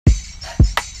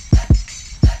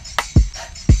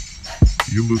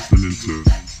You're listening to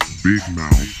Big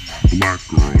Mouth Black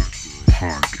Girl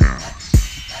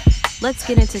Podcast. Let's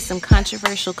get into some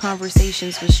controversial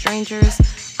conversations with strangers.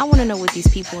 I want to know what these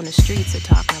people in the streets are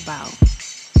talking about.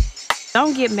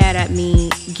 Don't get mad at me.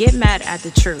 Get mad at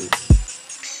the truth.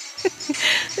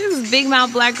 This is Big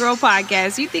Mouth Black Girl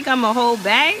Podcast. You think I'm a whole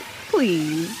bag?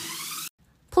 Please.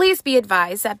 Please be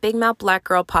advised that Big Mouth Black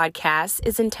Girl Podcast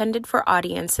is intended for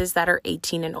audiences that are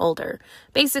 18 and older.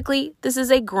 Basically, this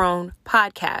is a grown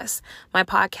podcast. My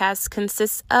podcast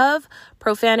consists of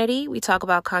profanity. We talk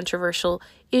about controversial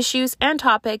issues and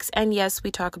topics, and yes,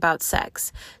 we talk about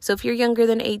sex. So if you're younger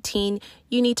than 18,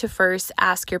 you need to first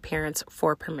ask your parents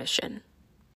for permission.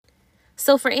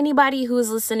 So for anybody who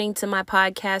is listening to my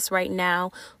podcast right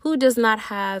now who does not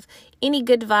have any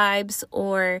good vibes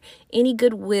or any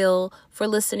goodwill for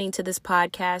listening to this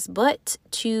podcast, but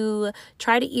to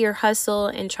try to ear hustle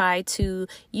and try to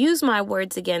use my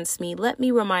words against me, let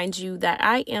me remind you that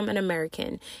I am an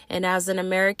American. And as an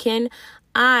American,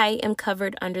 I am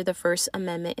covered under the First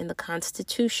Amendment in the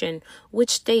Constitution, which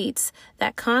states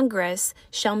that Congress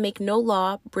shall make no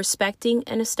law respecting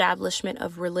an establishment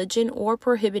of religion or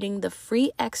prohibiting the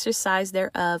free exercise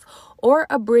thereof or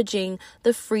abridging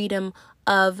the freedom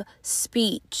of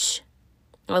speech.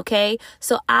 Okay,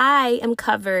 so I am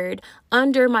covered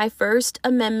under my First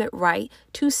Amendment right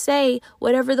to say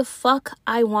whatever the fuck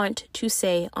I want to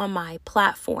say on my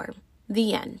platform.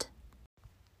 The end.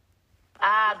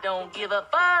 I don't give a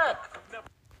fuck.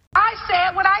 I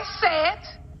said what I said,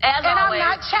 As and always.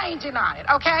 I'm not changing on it,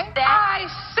 okay? I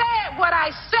said what I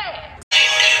said.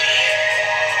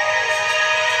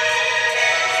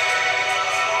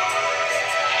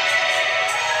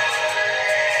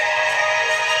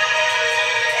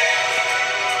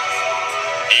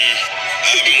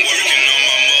 I've been working on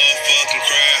my motherfucking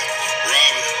craft.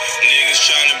 Robert, niggas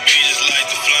tryna be just like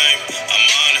the flame. I'm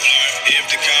on it. If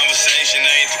the conversation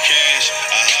ain't the cash,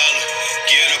 I holler.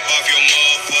 Get up off your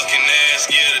motherfucking ass,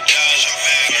 get a dollar.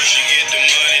 First you get the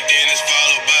money, then it's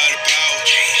followed by the power.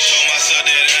 Told myself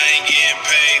that I ain't getting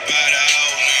paid by the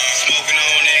hour. Smoking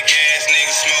on that gas,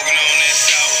 niggas smoking on that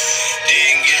sour.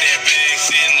 Didn't get that bag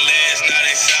sitting last, now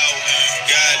they sour.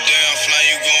 Goddamn, fly,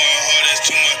 you going hard, that's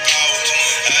too much power.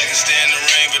 I can stand the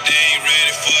rain, but they ain't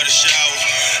ready for the shower.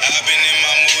 I've been in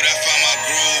my mood, I found my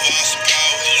groove, awesome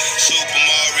power. Super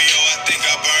Mario, I think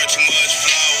I burned too much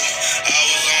flour. I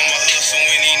was on my hustle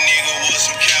when these niggas was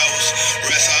some cowards.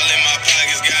 Rest all in my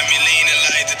pockets, got me leaning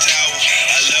like the tower.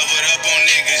 I leveled up on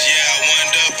niggas, yeah, I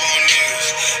wound up on niggas.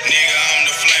 Nigga, I'm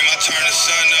the flame, I turn the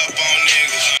sun up on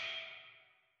niggas.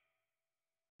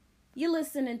 You're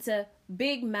listening to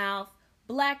Big Mouth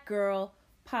Black Girl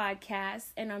Podcast,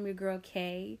 and I'm your girl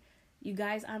Kay. You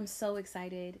guys, I'm so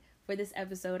excited for this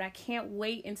episode. I can't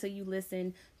wait until you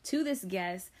listen to this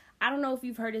guest. I don't know if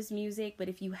you've heard his music, but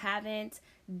if you haven't,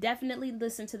 definitely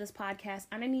listen to this podcast.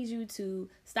 I need you to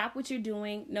stop what you're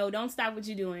doing. No, don't stop what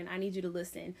you're doing. I need you to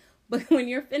listen. But when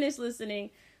you're finished listening,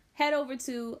 head over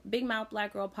to Big Mouth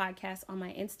Black Girl Podcast on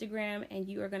my Instagram, and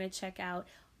you are going to check out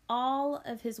all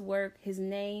of his work, his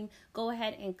name. Go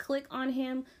ahead and click on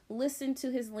him, listen to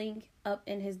his link up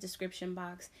in his description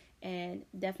box, and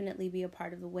definitely be a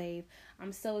part of the wave.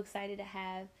 I'm so excited to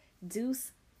have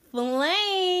Deuce Flame.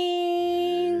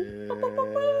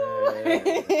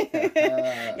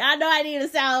 Yeah. Y'all know I need a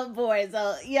soundboard,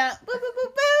 so yeah. Boo, boo, boo,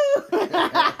 boo.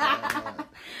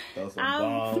 Throw some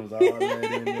bombs all that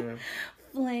in there.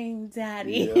 Flame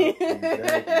Daddy. Yep,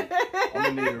 exactly.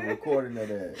 I'm gonna need a recording of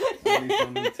that. I need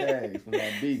some new tags for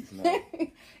my beats now.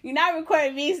 You're not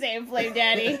recording me saying Flame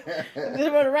Daddy. Just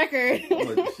for the record.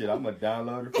 I'm gonna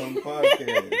download it from the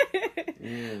podcast.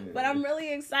 Yeah. But I'm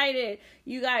really excited.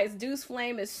 You guys, Deuce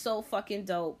Flame is so fucking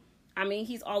dope. I mean,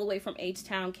 he's all the way from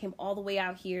H-Town, came all the way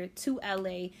out here to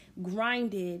LA,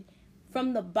 grinded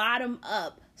from the bottom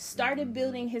up, started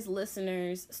building his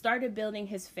listeners, started building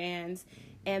his fans.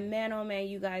 And man, oh man,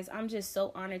 you guys, I'm just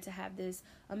so honored to have this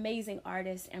amazing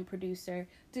artist and producer,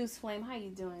 Deuce Flame. How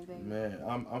you doing, baby? Man,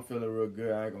 I'm feeling real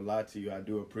good. I ain't gonna lie to you. I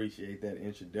do appreciate that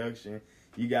introduction.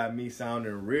 You got me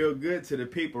sounding real good to the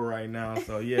people right now.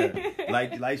 So yeah,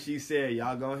 like she said,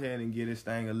 y'all go ahead and get this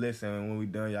thing a listen. And when we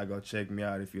done, y'all go check me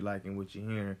out if you liking what you're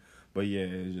hearing. But yeah,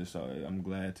 it's just I'm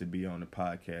glad to be on the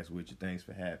podcast with you. Thanks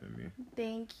for having me.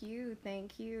 Thank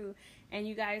you. And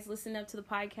you guys listen up to the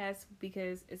podcast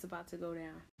because it's about to go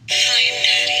down.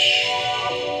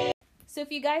 So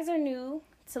if you guys are new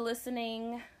to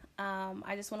listening,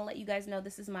 I just want to let you guys know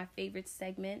this is my favorite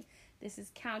segment. This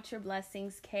is Count Your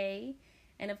Blessings, K.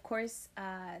 And of course,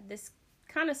 this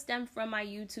kind of stemmed from my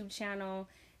YouTube channel.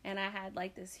 And I had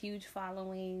like this huge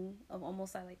following of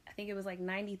almost like, I think it was like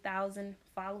 90,000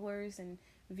 followers and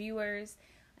viewers.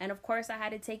 And of course, I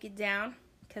had to take it down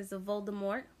because the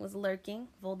Voldemort was lurking.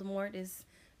 Voldemort is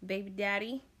baby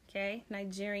daddy, okay?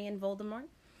 Nigerian Voldemort.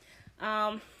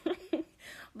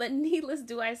 But needless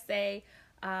do I say,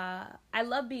 I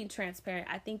love being transparent.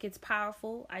 I think it's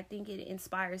powerful. I think it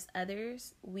inspires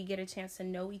others. We get a chance to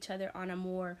know each other on a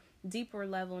more deeper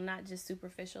level, not just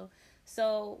superficial.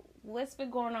 So what's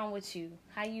been going on with you?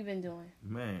 How you been doing?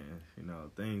 Man,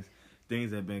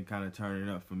 things have been kind of turning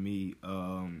up for me.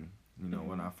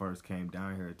 When I first came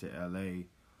down here to LA,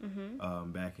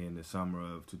 back in the summer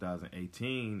of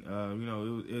 2018,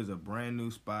 it was a brand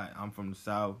new spot. I'm from the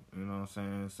South, you know what I'm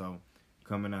saying? So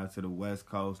coming out to the West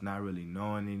Coast, not really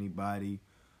knowing anybody,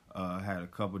 had a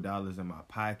couple dollars in my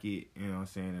pocket, you know what I'm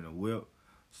saying, and a whip.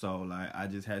 So, like, I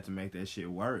just had to make that shit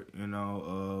work,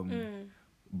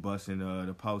 busting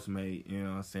the Postmate, you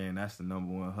know what I'm saying? That's the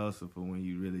number one hustle for when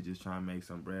you really just trying to make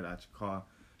some bread out your car.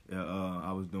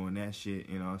 I was doing that shit,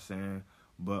 you know what I'm saying?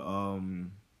 But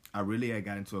I really had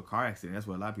got into a car accident. That's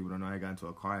what a lot of people don't know. I got into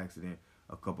a car accident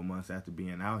a couple months after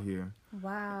being out here.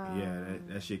 Wow. Yeah,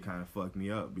 that shit kind of fucked me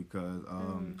up because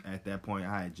at that point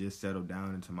I had just settled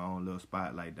down into my own little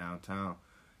spot like downtown.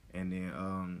 And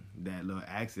then that little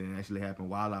accident actually happened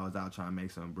while I was out trying to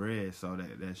make some bread. So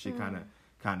that shit kind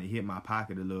of hit my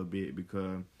pocket a little bit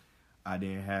because I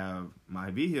didn't have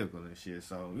my vehicle and shit.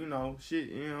 So,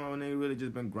 nigga really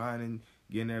just been grinding,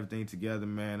 getting everything together,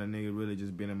 man. A nigga really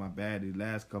just been in my bag these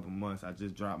last couple months. I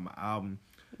just dropped my album.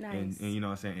 Nice. And you know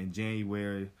what I'm saying, in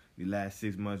January, the last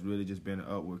 6 months really just been an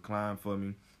upward climb for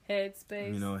me.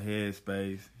 Headspace.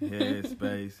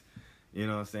 Headspace. You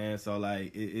know what I'm saying? So,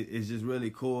 like, it's just really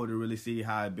cool to really see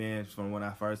how it been from when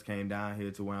I first came down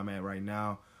here to where I'm at right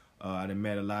now. I done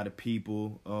met a lot of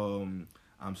people.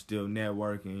 I'm still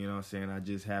networking, you know what I'm saying? I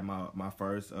just had my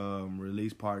first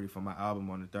release party for my album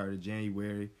on the 3rd of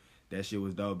January. That shit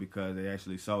was dope because they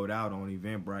actually sold out on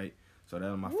Eventbrite. So that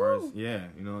was my first, you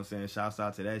know what I'm saying? Shouts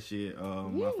out to that shit,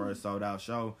 my first sold out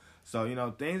show. So,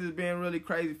 things has been really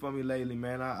crazy for me lately,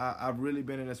 man. I've really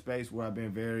been in a space where I've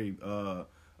been very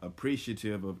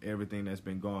appreciative of everything that's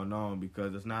been going on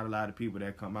because there's not a lot of people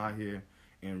that come out here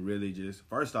and really just,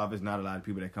 first off, it's not a lot of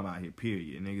people that come out here,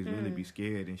 period. Niggas really be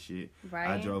scared and shit. Right.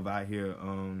 I drove out here,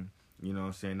 you know what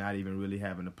I'm saying, not even really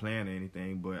having a plan or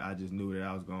anything, but I just knew that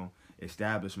I was going to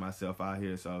establish myself out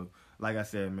here. So, like I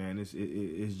said, man,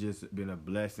 it's just been a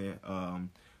blessing.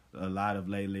 A lot of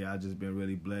lately, I've just been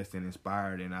really blessed and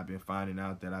inspired, and I've been finding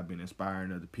out that I've been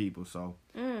inspiring other people. So,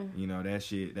 that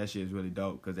shit is really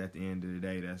dope because at the end of the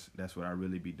day, that's what I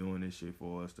really be doing this shit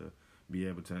for, is to be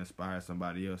able to inspire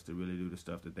somebody else to really do the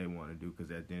stuff that they want to do,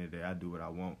 because at the end of the day, I do what I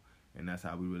want, and that's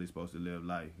how we really supposed to live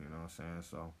life, you know what I'm saying?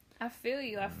 So I feel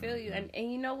you.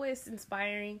 And you know what's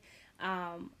inspiring?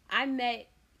 I met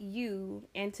you,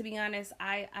 and to be honest,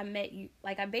 I met you,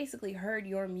 like, I basically heard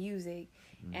your music,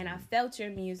 and I felt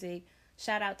your music.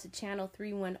 Shout out to Channel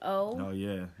 310. Oh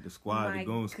yeah, the squad, the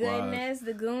Goon Squad. My goodness,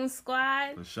 the Goon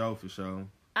Squad. For sure.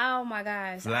 Oh my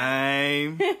gosh.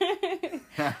 Flame.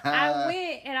 I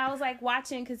went and I was like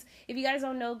watching, because if you guys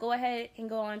don't know, go ahead and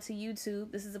go on to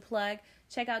YouTube. This is a plug.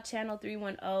 Check out Channel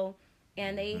 310,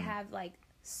 and they have like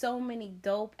so many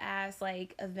dope ass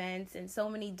like events and so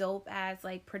many dope ass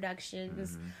like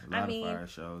productions. A lot of fire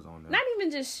shows on there. Not even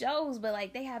just shows, but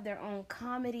like they have their own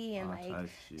comedy and like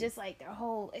just like their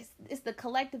whole, it's the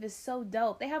collective is so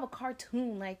dope. They have a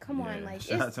cartoon, like come on, like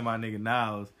shout out to my nigga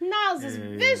Niles. Niles is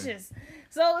vicious.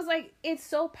 So it's like, it's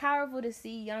so powerful to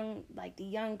see the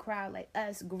young crowd like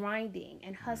us grinding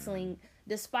and hustling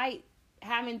despite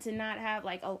having to not have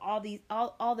like all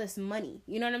this money.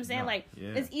 You know what I'm saying?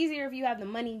 It's easier if you have the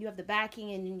money, you have the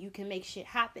backing, and then you can make shit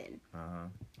happen.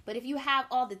 But if you have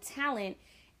all the talent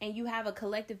and you have a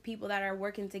collective people that are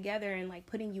working together and like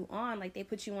putting you on, like they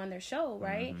put you on their show,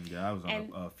 right? Yeah, I was on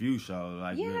a few shows,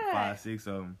 like 5, 6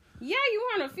 of them. Yeah, you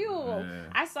were on a few of them. Yeah.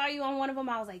 I saw you on one of them.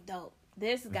 I was like, dope.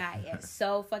 This guy is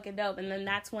so fucking dope. And then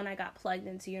that's when I got plugged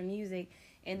into your music,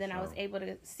 and then I was able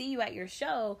to see you at your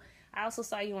show. I also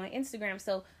saw you on Instagram,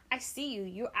 so I see you.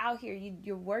 You're out here,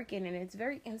 you're working, and it's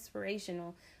very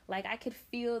inspirational. Like, I could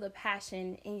feel the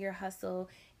passion in your hustle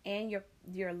and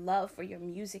your love for your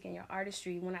music and your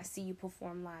artistry when I see you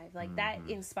perform live. Like, that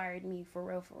inspired me for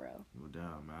real. Well,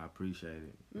 damn, man, I appreciate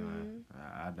it.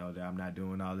 I know that I'm not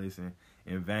doing all this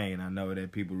in vain. I know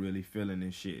that people really feeling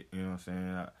this shit. You know what I'm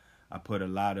saying? I put a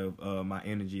lot of my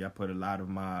energy, I put a lot of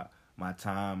my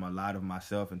time, a lot of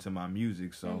myself into my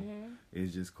music, so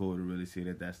it's just cool to really see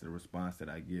that that's the response that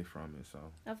I get from it. So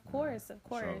of course.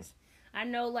 Sure. I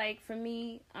know, like, for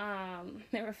me,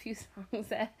 there were a few songs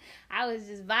that I was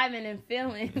just vibing and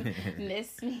feeling.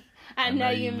 Miss me. I know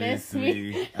you miss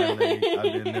me. I've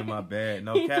been in my bed.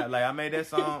 No cap. Like, I made that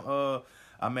song.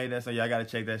 Y'all gotta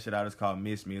check that shit out. It's called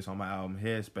Miss Me. It's on my album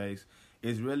Headspace.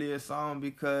 It's really a song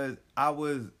because I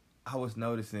was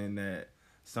noticing that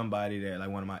somebody that, like,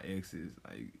 one of my exes,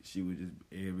 like, she would just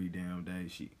every damn day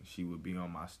she would be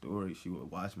on my story. She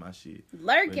would watch my shit,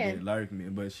 lurk me,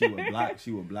 but she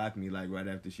would block me, like, right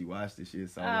after she watched the shit.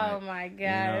 So, like, my gosh, you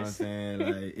know what I'm saying?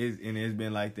 Like, it's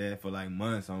been like that for like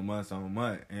months on months, and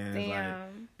it's like,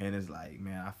 and it's like,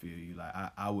 man, I feel you. Like,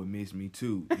 I would miss me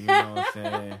too. You know what I'm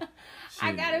saying? Shit,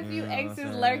 I got a few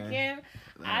exes lurking.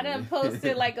 I done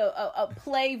posted like a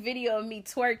play video of me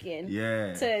twerking.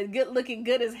 Yeah. To looking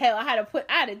good as hell. I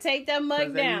had to take that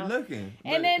mug down. Looking.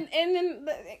 And then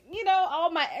you know,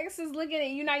 all my exes looking at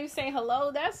you. Now you saying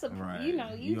hello. That's right. You know,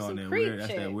 you some that creep weird, shit.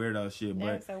 That's that weirdo shit.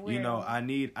 But you know, I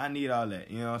need all that.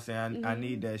 You know what I'm saying? I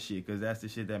need that shit because that's the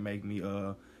shit that make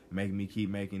me keep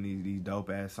making these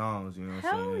dope ass songs. You know what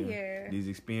I'm saying? Yeah. These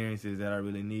experiences that I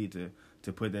really need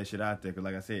to put that shit out there. Cause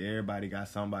like I said, everybody got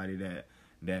somebody that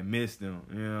missed them,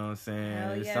 you know what I'm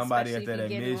saying? Yeah, somebody out there that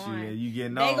miss you and you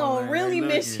getting on. They gonna really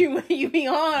miss you when you be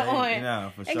on. Yeah,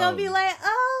 for sure. They gonna be like,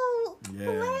 oh,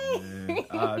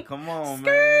 yeah. Come on, skirt.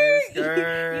 man.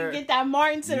 Skirt. You get that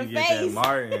Martin to the face. That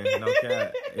Martin, no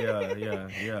cap.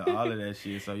 Yeah. All of that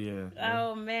shit. So yeah.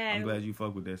 Oh man. I'm glad you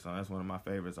fuck with that song. That's one of my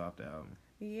favorites off the album.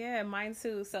 Yeah, mine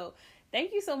too. So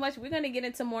thank you so much. We're gonna get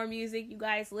into more music. You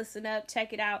guys listen up,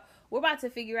 check it out. We're about to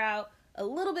figure out a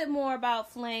little bit more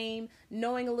about Flame,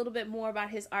 knowing a little bit more about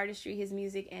his artistry, his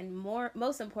music, and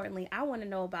most importantly, I want to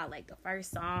know about like the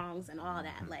first songs and all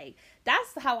that. Like, that's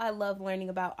how I love learning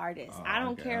about artists. I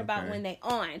don't care about when they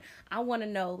on. I want to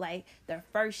know like their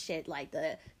first shit, like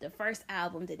the first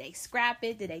album. Did they scrap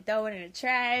it? Did they throw it in the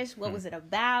trash? What was it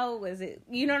about? Was it,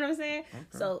 you know what I'm saying? Okay.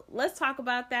 So let's talk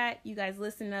about that. You guys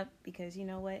listen up because you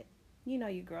know what? You know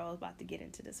your girl is about to get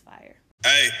into this fire.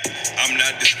 Hey, I'm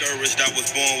not discouraged, I was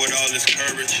born with all this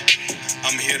courage.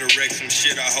 I'm here to wreck some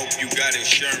shit, I hope you got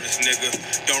insurance, nigga.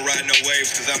 Don't ride no waves,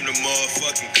 cause I'm the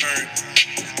motherfucking current.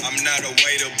 I'm not a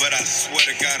waiter, but I swear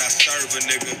to God I serve a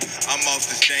nigga. I'm off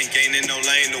the stank, ain't in no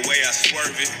lane the way I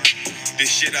swerve it.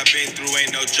 This shit I been through ain't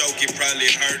no joke, it probably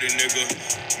hurt a nigga.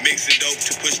 Mixing dope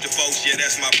to push the folks, yeah,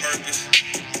 that's my purpose.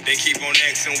 They keep on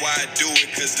asking why I do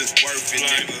it, cause it's worth it,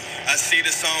 nigga. I see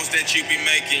the songs that you be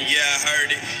making, yeah, I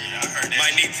heard it.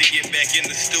 Might need to get back in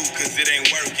the stew, cause it ain't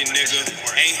working, nigga.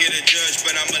 Ain't here to judge,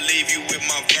 but I'ma leave you with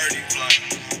my verdict.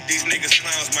 These niggas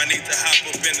clowns might need to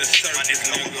hop up in the circus,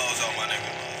 nigga.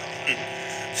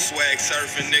 Swag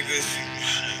surfing, niggas.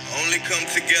 Only come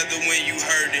together when you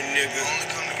hurtin', nigga.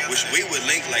 Wish we would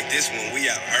link like this when we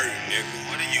out hurting,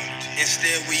 nigga.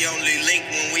 Instead, we only link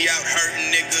when we out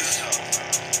hurting, niggas.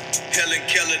 Helen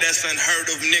Keller, that's unheard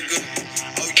of, nigga.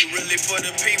 Oh, you really for the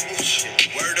people?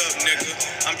 Shit, word up, nigga.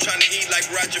 I'm trying to eat like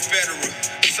Roger Federer.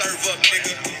 Serve up,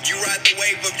 nigga. You ride the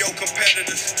wave of your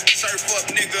competitors. Surf up,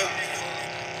 nigga.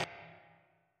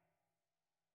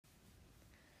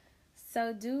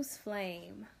 So, Deuce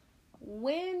Flame,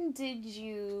 when did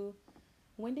you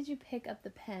pick up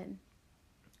the pen?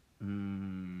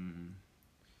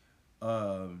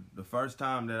 The first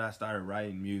time that I started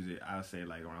writing music, I'd say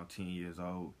like around 10 years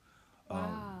old.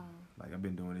 Wow. Like I've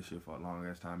been doing this shit for a long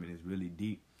ass time, and it's really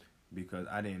deep because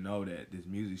I didn't know that this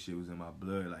music shit was in my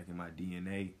blood, like in my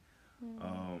DNA.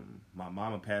 My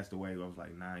mama passed away when I was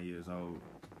like 9 years old.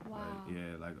 Wow.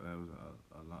 Like it was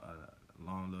a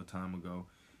long little time ago,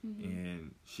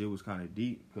 and shit was kind of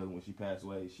deep because when she passed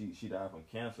away, she died from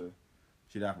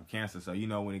cancer. So you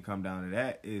know when it come down to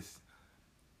that, it's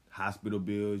hospital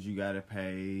bills you gotta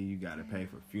pay. You gotta pay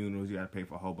for funerals. You gotta pay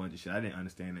for a whole bunch of shit. I didn't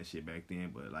understand that shit back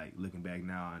then, but like looking back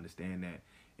now, I understand that.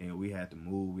 And we had to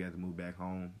move. We had to move back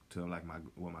home to like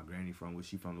where my granny from. Was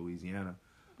she from Louisiana?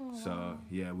 Aww. So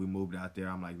yeah, we moved out there.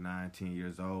 I'm like 9-10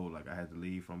 years old. Like I had to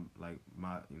leave from like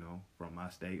from my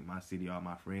state, my city, all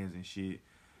my friends and shit,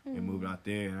 and moved out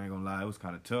there. And I ain't gonna lie, it was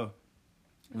kind of tough.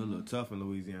 It was a little tough in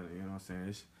Louisiana. You know what I'm saying?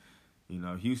 It's,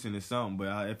 Houston is something,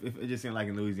 but if it just seemed like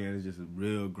in Louisiana, it's just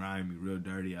real grimy, real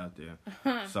dirty out there.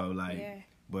 So like,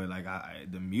 but like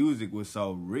the music was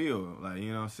so real, like, you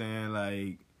know what I'm saying?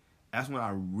 Like, that's when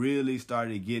I really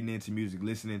started getting into music,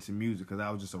 listening to music, because I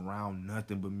was just around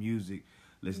nothing but music.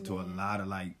 Listen to a lot of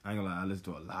like, I ain't gonna lie, I listened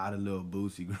to a lot of Lil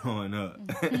Boosie growing up.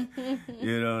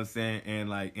 You know what I'm saying? And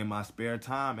like in my spare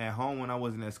time at home when I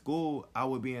wasn't at school, I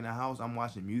would be in the house, I'm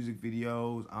watching music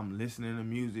videos, I'm listening to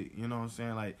music, you know what I'm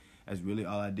saying? Like, that's really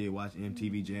all I did, watch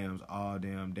MTV Jams all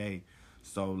damn day.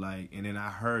 So like, and then I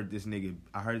heard that nigga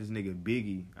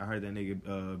Biggie.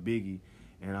 Biggie,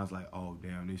 and I was like, oh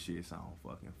damn, this shit sound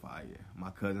fucking fire. My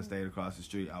cousin stayed across the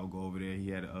street. I would go over there.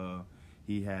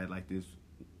 He had like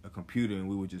a computer, and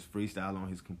we would just freestyle on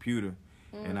his computer.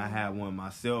 And I had one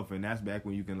myself, and that's back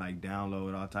when you can like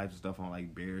download all types of stuff on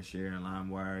like BearShare and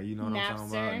LimeWire, you know what I'm talking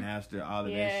about? Napster, all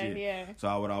of that shit. Yeah. So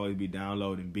I would always be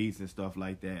downloading beats and stuff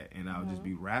like that, and I would just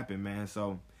be rapping, man.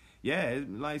 So yeah, it's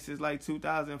like since like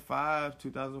 2005,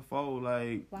 2004,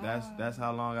 like that's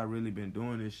how long I really been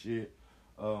doing this shit.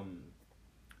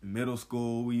 Middle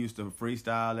school, we used to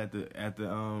freestyle at the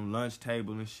lunch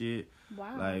table and shit.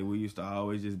 Wow. Like we used to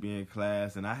always just be in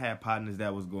class, and I had partners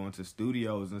that was going to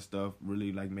studios and stuff,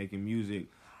 really like making music.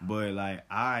 But like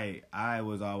I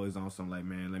was always on some like,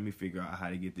 man, let me figure out how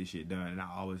to get this shit done. And I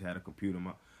always had a computer.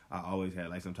 I always had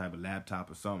like some type of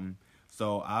laptop or something.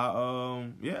 So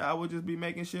I would just be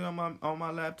making shit on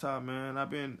my laptop, man. I've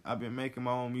been making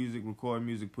my own music, recording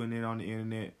music, putting it on the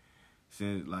internet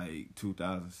since like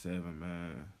 2007,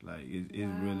 man. Like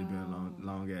it's really been a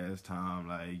long ass time.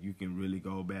 Like you can really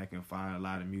go back and find a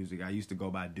lot of music. I used to go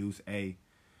by Deuce A,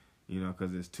 you know,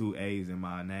 because there's 2 A's in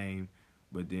my name.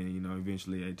 But then, you know,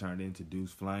 eventually it turned into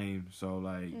Deuce Flame. So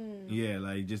like, yeah,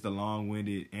 like just a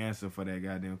long-winded answer for that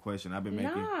goddamn question. I've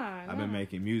been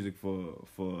making music for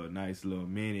a nice little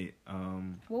minute.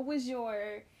 What was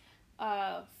your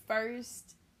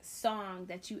first song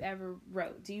that you ever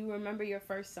wrote? Do you remember your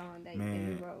first song that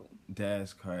you wrote?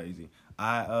 That's crazy.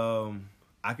 I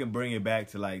can bring it back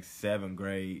to like 7th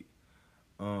grade.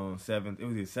 It was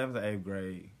either 7th or 8th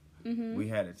grade. Mm-hmm. We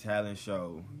had a talent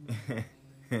show.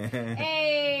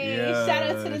 Hey, yeah, shout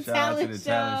out to the talent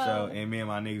show. And me and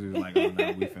my niggas was like, oh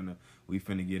no, we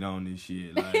finna get on this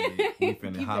shit. Like we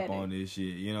finna hop on this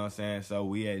shit. You know what I'm saying? So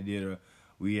we had did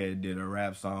a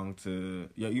rap song to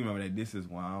you remember that This Is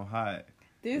Why I'm Hot.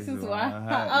 This is why I'm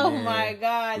hot. Oh my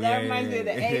God. That reminds me of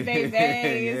the A Bay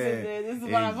Bangs. This is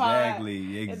why I'm hot.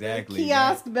 Exactly. The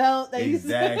kiosk belt.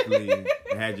 Exactly.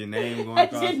 Had your name going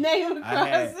across. Had your name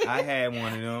across. I had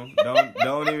one of them.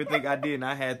 Don't even think I didn't.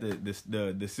 I had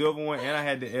the silver one, and I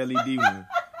had the LED one.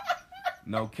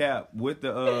 No cap. With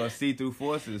the see-through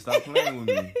forces. Stop playing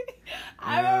with me.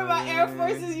 I remember my Air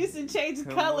Forces used to change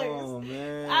colors. On,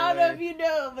 man. I don't know if you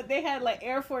know, but they had like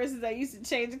Air Forces that used to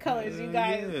change colors. You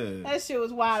guys, that shit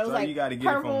was wild. It was like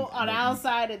purple on the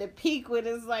outside and the peak when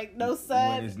it's like no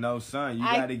sun. When it's no sun, you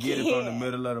got to get it from the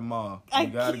middle of the mall. You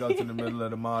got to go to the middle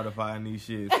of the mall to find these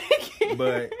shits.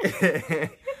 But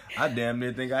I damn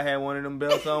near think I had one of them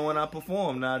belts on when I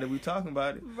performed. Now that we talking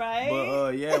about it, right?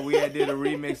 But yeah, we had did a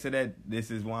remix of that.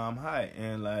 This Is Why I'm Hot,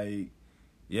 and like.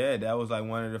 Yeah, that was like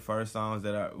one of the first songs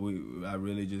that I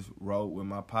really just wrote with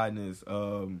my partners.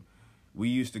 We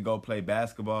used to go play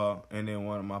basketball, and then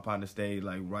one of my partners stayed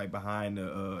like right behind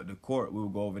the court. We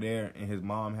would go over there, and his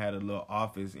mom had a little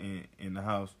office in the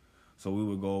house, so we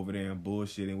would go over there and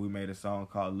bullshit. And we made a song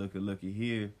called "Looky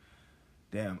Here."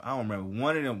 Damn, I don't remember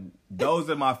one of them. Those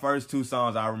are my first 2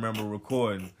 songs I remember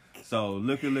recording. So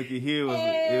Looky Here was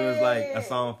it was like a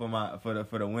song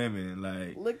for the women,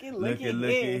 like looky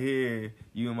here,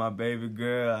 you and my baby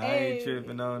girl, I ain't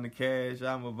tripping on the cash,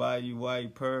 I'ma buy you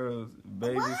white pearls,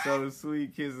 baby so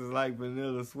sweet, kisses like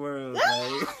vanilla swirls.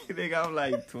 Like nigga, I'm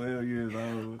like 12 years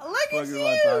old. Look what at the fuck you. am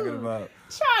I talking about?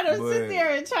 Trying to sit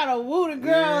there and try to woo the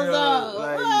girls up.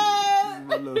 Like, what?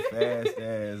 My little fast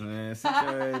ass, man. Sit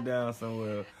your head down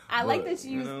somewhere. I like that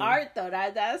you use art though.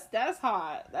 That's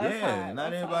hot. That's hot.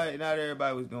 Not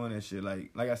everybody was doing that shit.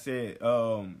 Like I said,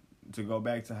 to go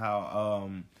back to how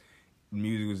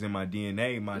music was in my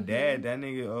DNA. My dad, that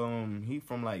nigga, he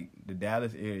from like the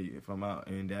Dallas area, from out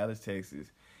in Dallas,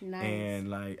 Texas. Nice. And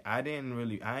like I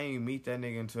ain't meet that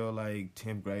nigga until like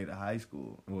 10th grade of high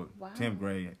school. Or 10th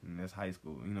grade, and that's high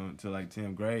school, you know, until like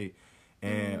 10th grade.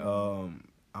 And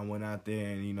I went out there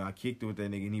and, you know, I kicked it with that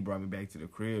nigga, and he brought me back to the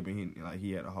crib, and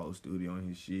he had a whole studio and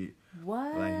his shit.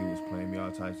 What? Like he was playing me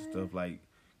all types of stuff. Like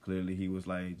clearly he was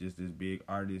like just this big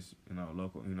artist,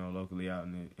 locally out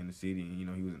in the city, and you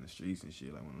know he was in the streets and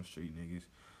shit, like one of those street niggas.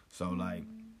 So like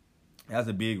that's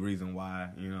a big reason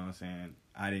why, you know what I'm saying,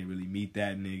 I didn't really meet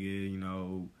that nigga, you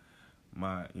know.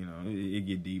 It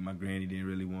get deep. My granny didn't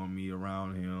really want me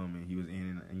around him, and he was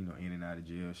in and out of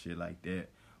jail, shit like that.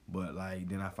 But like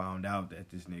then I found out that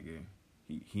this nigga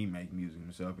he make music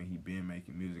himself, and he been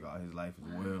making music all his life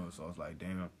as well. So I was like,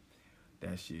 damn,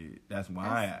 that shit. That's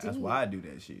why I do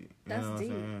that shit. You know what I'm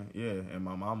saying? Yeah. And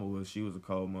my mama she was a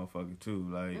cold motherfucker too.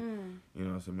 Like you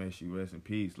know, so may she rest in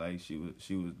peace. Like she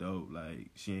was dope. Like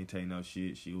she ain't take no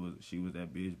shit. She was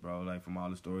that bitch, bro. Like from all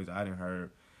the stories I done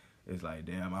heard, it's like,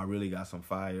 damn, I really got some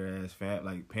fire ass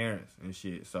parents and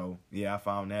shit. So yeah, I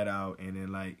found that out, and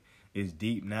then like it's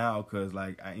deep now, cause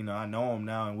like I know him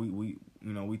now, and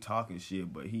we talking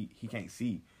shit, but he can't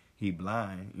see. He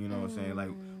blind, you know what I'm saying?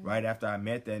 Like, right after I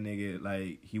met that nigga,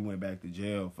 like, he went back to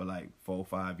jail for, like, 4 or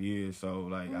 5 years. So,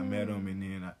 like, I met him, and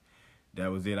then that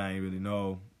was it. I ain't really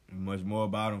know much more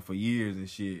about him for years and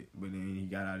shit. But then he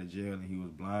got out of jail, and he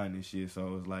was blind and shit.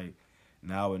 So, it's like,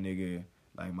 now a nigga,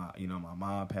 like, my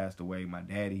mom passed away. My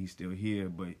daddy, he's still here,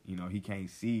 but, he can't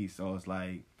see. So, it's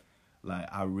like,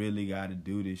 I really got to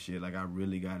do this shit. Like, I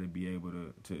really got to be able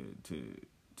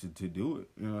to do it.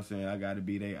 You know what I'm saying? I got to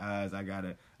be their eyes. I got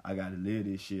to live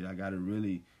this shit. I gotta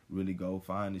really, really go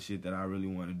find the shit that I really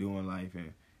want to do in life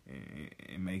and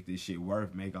make this shit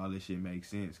make all this shit make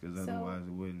sense. Because otherwise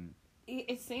it wouldn't.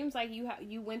 It seems like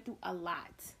you went through a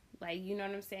lot. Like, you know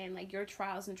what I'm saying? Like, your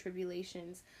trials and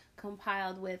tribulations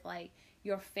compiled with, like,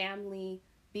 your family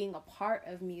being a part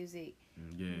of music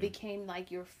became,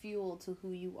 like, your fuel to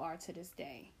who you are to this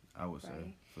day. I would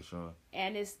say, for sure.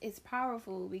 And it's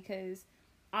powerful because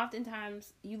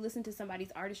oftentimes you listen to somebody's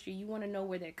artistry, you want to know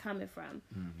where they're coming from.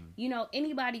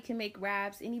 Anybody can make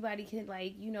raps, anybody can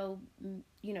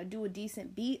do a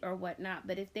decent beat or whatnot,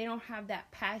 but if they don't have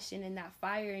that passion and that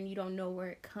fire and you don't know where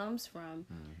it comes from,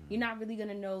 you're not really going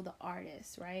to know the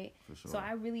artist, right? For sure. So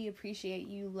I really appreciate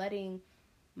you letting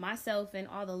myself and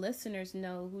all the listeners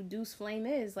know who Deuce Flame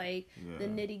is, like, the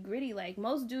nitty gritty. Like,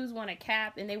 most dudes want to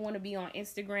cap and they want to be on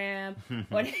Instagram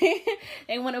or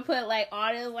they want to put like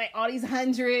all these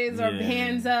hundreds or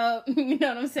bands up. You know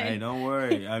what I'm saying? Hey, don't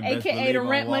worry. I AKA the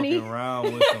rent money.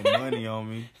 Around with some money on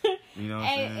me. You know what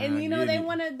I'm saying?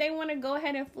 And they want to go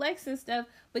ahead and flex and stuff,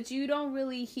 but you don't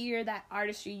really hear that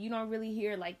artistry. You don't really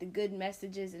hear like the good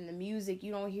messages in the music.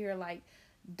 You don't hear like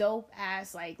dope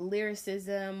ass like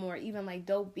lyricism or even like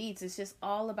dope beats. It's just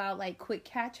all about like quick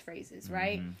catchphrases,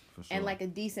 right? For sure. And like a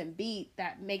decent beat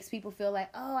that makes people feel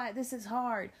like, this is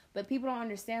hard. But people don't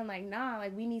understand, like, nah,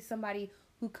 like we need somebody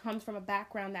who comes from a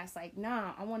background that's like,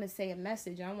 nah, I want to say a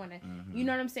message. I want to, you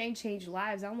know what I'm saying, change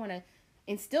lives. I want to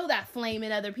instill that flame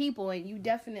in other people, and you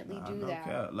definitely do that.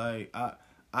 Cap. Like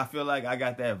I feel like I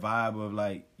got that vibe of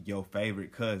like your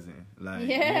favorite cousin. Like,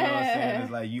 yeah. You know what I'm saying?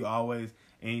 It's like you always,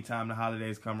 anytime the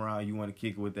holidays come around, you want to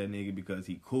kick it with that nigga because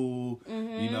he cool.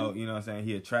 You know what I'm saying?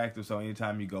 He attractive. So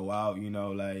anytime you go out,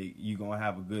 like you gonna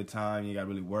have a good time. You gotta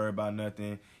really worry about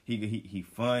nothing. He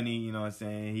funny. You know what I'm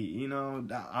saying?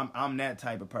 I'm that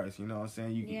type of person. You know what I'm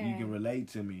saying? You can relate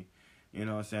to me. You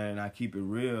know what I'm saying? And I keep it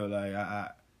real. Like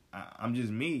I'm just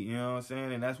me. You know what I'm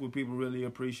saying? And that's what people really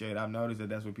appreciate. I've noticed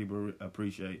that's what people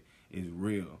appreciate is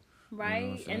real. Right? You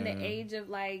know what I'm in the saying? age of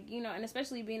like, and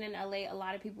especially being in LA, a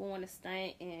lot of people want to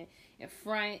stunt and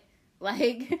front.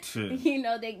 Like,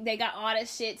 they got all the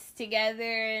shits together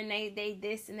and they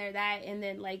this and they're that. And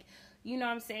then like, you know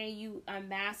what I'm saying? You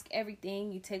unmask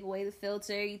everything. You take away the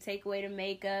filter. You take away the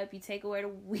makeup. You take away the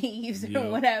weaves or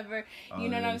whatever. You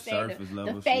know what I'm saying?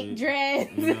 The fake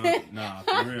dreads. Nah,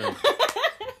 for real.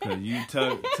 Cause you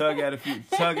tug at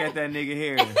that nigga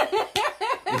hair.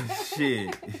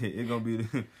 Shit, it gonna be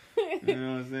the. You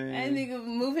know what I'm saying? That nigga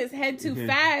move his head too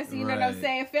fast. You know what I'm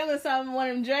saying? Feeling something, one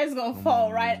of them dreads gonna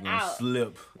fall right out.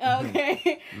 Slip.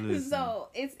 Okay. So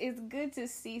it's good to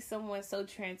see someone so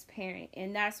transparent,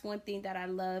 and that's one thing that I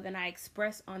love and I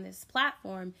express on this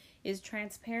platform is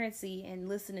transparency and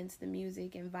listening to the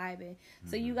music and vibing.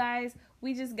 So you guys,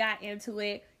 we just got into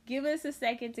it. Give us a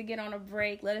second to get on a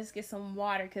break. Let us get some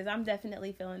water because I'm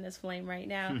definitely feeling this flame right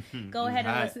now. Go ahead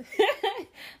and listen.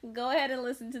 Go ahead and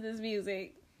listen to this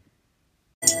music.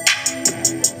 Flame.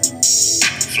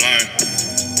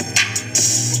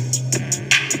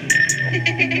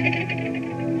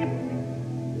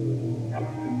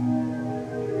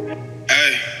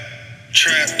 Hey,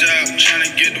 trapped out,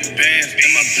 tryna get them bands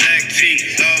in my black tee.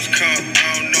 Lost comp, I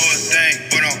don't know a thing,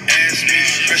 but don't ask me.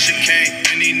 Pressure came,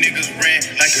 and these niggas ran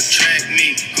like a track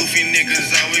meet. Goofy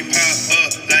niggas always pop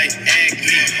up like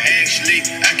acne. Actually,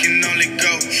 I can only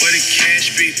go where the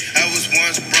cash be. I was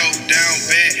once broke down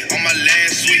bad on my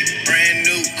last week. Brand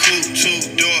new coupe,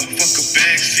 2-door, fuck a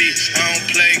backseat. I don't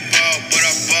play ball, but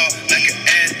I ball like an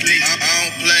athlete. I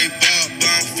don't play ball, but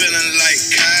I'm feeling like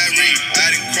Kyrie.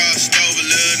 I done crossed over,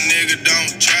 little nigga,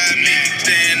 don't try me.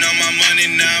 Staying on my money,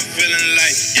 now I'm feeling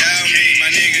like y'all me. My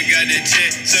nigga got that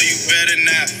check, so you better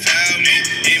not foul me.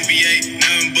 NBA,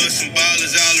 nothing but some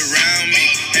ballers all around me.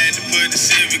 Had to put the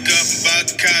Civic up, about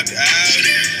to cop the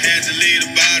Audi. Had to leave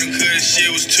the bottom, cause the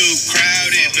shit was too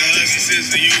crowded. Been hustling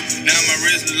since the youth, now my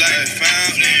wrist look like a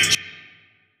fountain.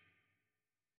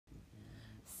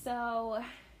 So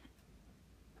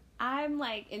I'm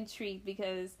like intrigued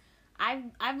because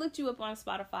I've looked you up on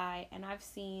Spotify and I've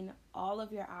seen all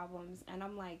of your albums and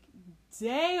I'm like,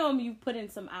 damn, you put in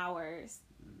some hours.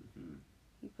 Mm-hmm.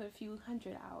 You put a few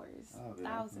hundred hours,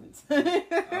 thousands.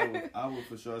 I would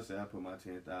for sure say I put my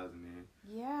 10,000 in.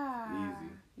 Yeah.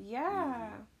 Easy. Yeah.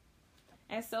 Easy.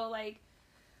 And so, like,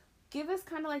 give us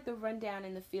kind of like the rundown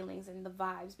and the feelings and the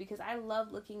vibes, because I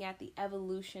love looking at the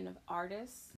evolution of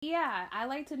artists. Yeah, I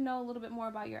like to know a little bit more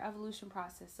about your evolution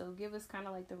process. So give us kind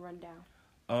of like the rundown.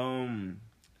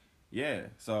 Yeah.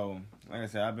 So, like I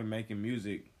said, I've been making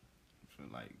music,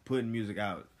 like putting music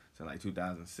out to like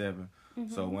 2007.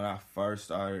 Mm-hmm. So when I first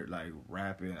started like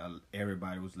rapping,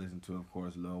 everybody was listening to, of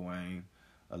course, Lil Wayne.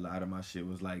 A lot of my shit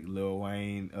was like Lil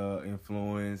Wayne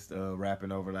influenced,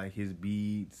 rapping over like his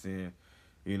beats and,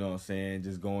 you know what I'm saying,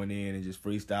 just going in and just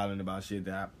freestyling about shit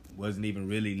that I wasn't even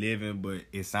really living, but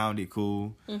it sounded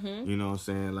cool. Mm-hmm. You know what I'm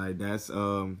saying? Like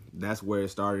that's where it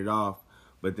started off.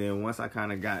 But then once I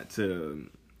kind of got to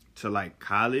like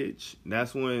college,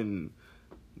 that's when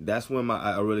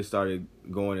I really started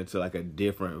going into like a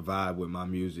different vibe with my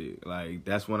music. Like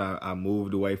that's when I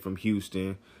moved away from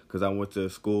Houston, because I went to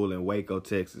school in Waco,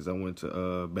 Texas. I went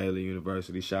to Baylor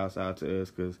University. Shouts out to us,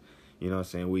 because, you know what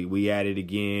I'm saying, we at it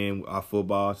again. Our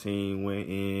football team went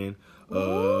in.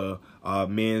 Our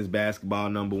men's basketball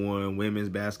 #1, women's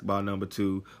basketball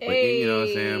 #2. But, you know what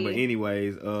I'm saying? But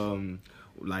anyways,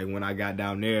 like when I got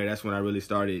down there, that's when I really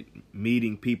started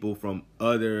meeting people from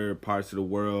other parts of the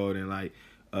world and like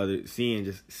seeing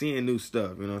new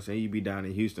stuff. You know what I'm saying? You be down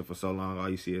in Houston for so long, all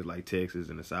you see is like Texas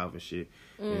and the South and shit.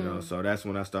 You know, so that's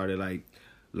when I started like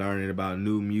learning about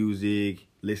new music,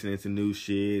 listening to new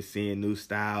shit, seeing new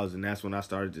styles, and that's when I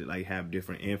started to like have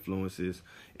different influences.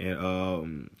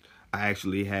 And I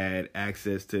actually had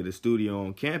access to the studio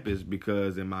on campus,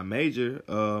 because in my major,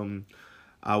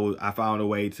 I found a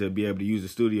way to be able to use the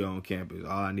studio on campus.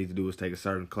 All I need to do is take a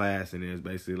certain class, and it's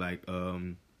basically like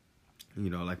you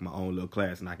know, like my own little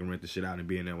class, and I can rent the shit out and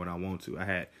be in there when I want to. I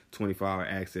had 24-hour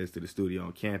access to the studio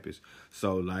on campus.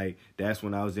 So, like, that's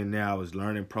when I was in there. I was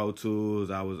learning Pro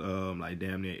Tools. I was, like,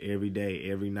 damn near every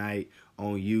day, every night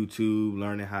on YouTube,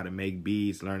 learning how to make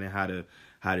beats, learning how to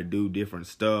do different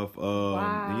stuff, you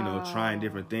know, trying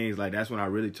different things. Like, that's when I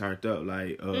really turned up.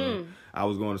 Like, I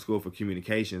was going to school for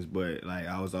communications, but, like,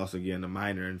 I was also getting a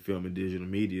minor in film and digital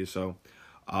media. So,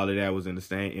 all of that was in the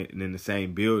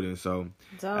same building. So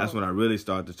that's when I really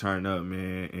started to turn up,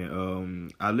 man.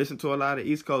 And I listened to a lot of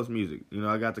East Coast music. You know,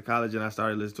 I got to college and I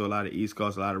started listening to a lot of East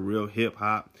Coast, a lot of real hip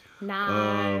hop.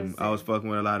 Nice. I was fucking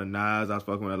with a lot of Nas. I was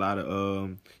fucking with a lot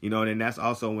of you know, and that's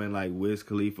also when like Wiz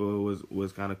Khalifa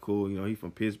was kind of cool. You know, he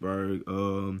from Pittsburgh.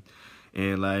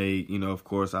 And like, you know, of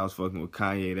course I was fucking with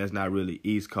Kanye. That's not really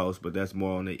East Coast, but that's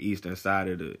more on the eastern side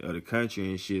of the country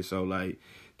and shit. So like,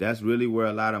 that's really where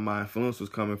a lot of my influence was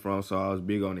coming from. So I was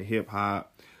big on the hip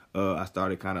hop. I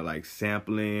started kind of like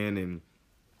sampling and,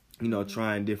 you know,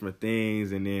 trying different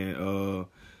things. And then,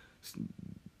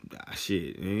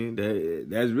 shit, man,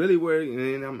 that's really where,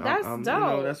 and that's dope. You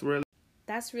know,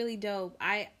 that's really dope.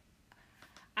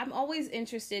 I'm always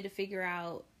interested to figure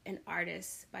out an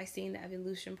artist by seeing the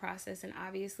evolution process. And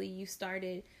obviously you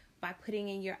started by putting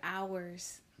in your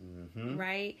hours. Mm-hmm.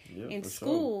 Right? Yeah, in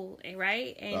school, sure.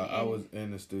 Right? And I was in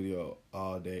the studio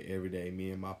all day, every day. Me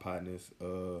and my partners.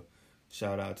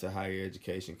 Shout out to Higher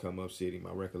Education, Come Up City. My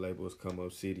record label was Come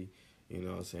Up City. You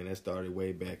know what I'm saying? That started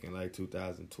way back in like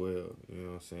 2012. You know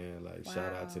what I'm saying? Like, wow.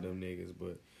 Shout out to them niggas.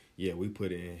 But yeah, we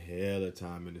put in hella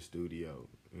time in the studio.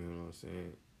 You know what I'm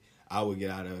saying? I would get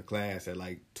out of class at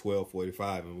like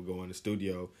 12:45 and we'd go in the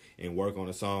studio and work on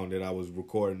a song that I was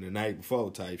recording the night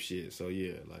before type shit. So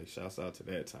yeah, like shouts out to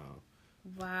that time.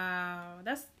 Wow.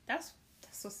 That's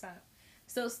what's up.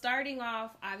 So starting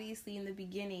off, obviously in the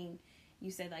beginning, you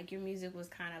said like your music was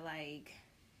kind of like,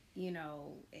 you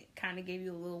know, it kind of gave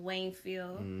you a Lil Wayne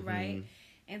feel, mm-hmm. right?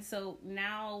 And so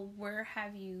now where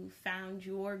have you found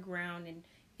your ground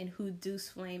and who Deuce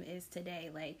Flame is today?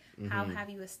 Like, how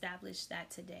have you established that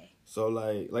today? So,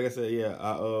 like I said, yeah,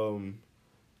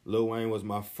 Lil Wayne was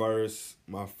my first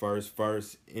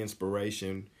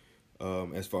inspiration,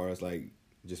 as far as like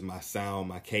just my sound,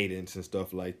 my cadence and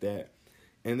stuff like that.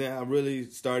 And then I really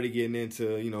started getting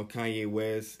into, you know, Kanye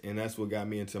West, and that's what got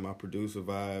me into my producer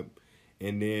vibe.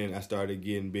 And then I started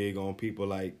getting big on people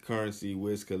like Currency,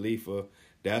 Wiz Khalifa.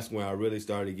 That's when I really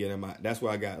started getting that's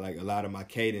where I got like a lot of my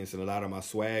cadence and a lot of my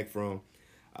swag from.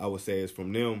 I would say it's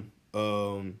from them.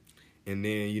 And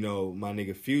then, you know, my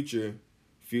nigga Future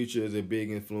is a big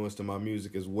influence to my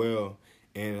music as well.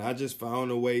 And I just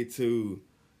found a way to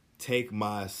take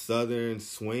my southern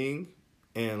swing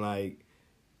and like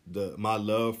my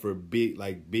love for big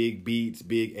beats,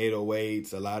 big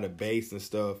 808s, a lot of bass and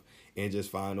stuff, and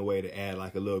just find a way to add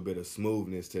like a little bit of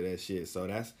smoothness to that shit. So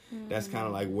that's kind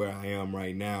of like where I am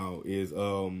right now, is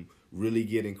really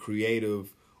getting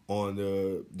creative on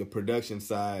the production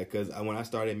side. Because when I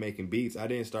started making beats, I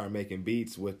didn't start making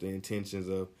beats with the intentions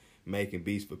of making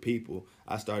beats for people.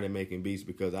 I started making beats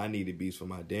because I needed beats for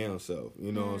my damn self.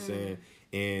 You know what I'm saying?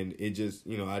 And it just,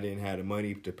 I didn't have the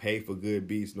money to pay for good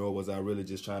beats, nor was I really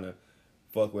just trying to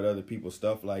fuck with other people's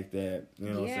stuff like that. You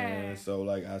know what I'm saying? So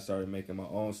like I started making my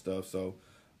own stuff. So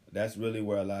that's really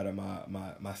where a lot of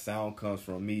my sound comes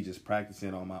from, me just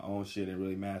practicing on my own shit and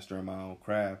really mastering my own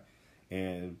craft.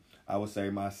 And I would say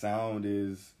my sound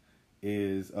is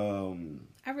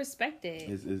I respect it.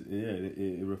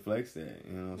 It reflects that.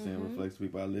 You know what I'm saying? It reflects the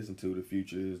people I listen to. The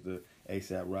Futures, the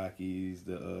A$AP Rockies,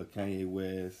 the Kanye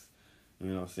West. You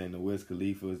know what I'm saying? The Wiz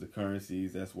Khalifa's, the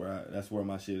Currencies. That's where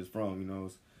my shit is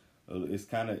from. It's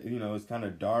kind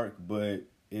of dark, but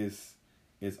it's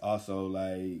also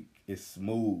like it's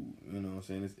smooth. You know what I'm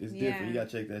saying? It's different. You gotta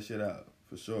check that shit out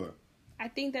for sure. I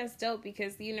think that's dope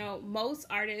because most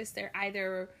artists, they're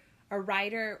either a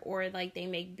writer or like they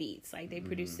make beats, like they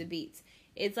produce the beats.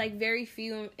 It's like very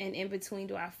few and in between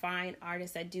do I find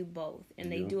artists that do both,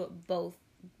 and they do it both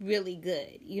really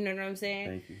good. You know what I'm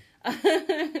saying? Thank you.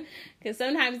 Because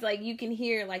sometimes like you can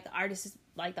hear like the artist's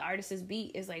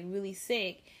beat is like really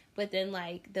sick, but then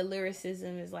like the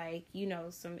lyricism is like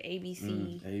some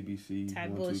ABC type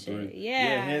 1, bullshit. 2, 3.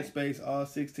 Yeah. Headspace, all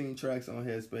 16 tracks on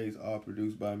Headspace, all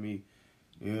produced by me.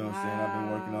 You know what I'm saying? I've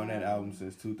been working on that album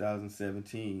since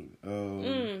 2017. You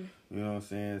know what I'm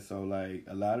saying? So like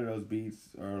a lot of those beats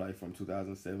are like from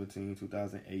 2017,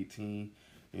 2018.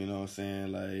 You know what I'm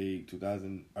saying? Like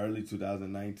early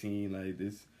 2019. Like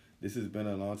this has been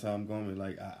a long time going.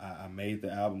 Like I made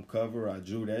the album cover. I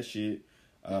drew that shit.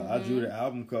 I drew the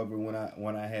album cover when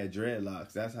I had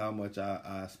dreadlocks. That's how much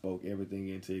I spoke everything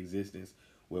into existence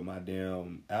with my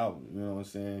damn album. You know what I'm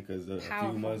saying? Because a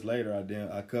few months later,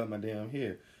 I cut my damn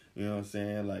hair. You know what I'm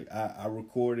saying? Like I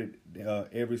recorded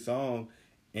every song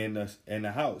in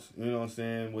the house. You know what I'm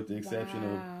saying? With the exception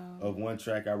of one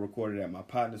track I recorded at my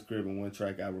partner's crib and one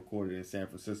track I recorded in San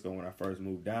Francisco when I first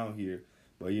moved down here.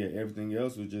 But yeah, everything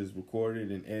else was just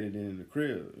recorded and edited in the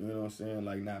crib. You know what I'm saying?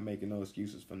 Like not making no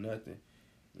excuses for nothing.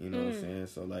 You know what I'm saying?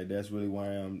 So like that's really where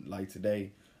I am like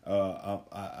today.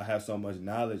 I have so much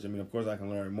knowledge. I mean, of course I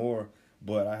can learn more,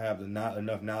 but I have not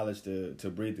enough knowledge to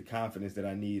breathe the confidence that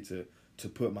I need to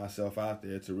put myself out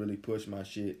there, to really push my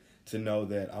shit, to know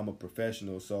that I'm a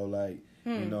professional. So like,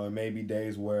 it may be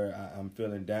days where I'm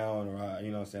feeling down, or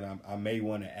I may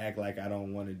want to act like I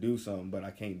don't want to do something, but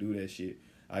I can't do that shit.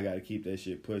 I got to keep that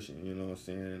shit pushing, you know what I'm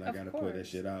saying? And I got to put that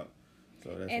shit out. So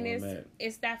that's where I'm at.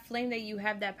 It's that flame that you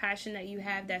have, that passion that you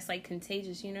have that's like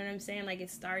contagious. You know what I'm saying? Like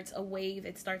it starts a wave,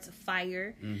 it starts a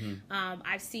fire.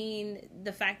 I've seen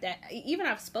the fact that even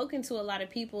I've spoken to a lot of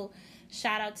people.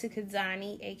 Shout out to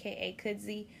Kadzani, aka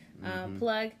Kudzi.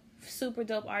 Plug, super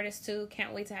dope artist too.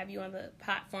 Can't wait to have you on the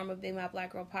platform of Big Mouth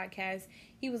Black Girl podcast.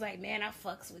 He was like, man, I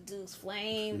fucks with Deuce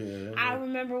Flame. I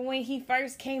remember when he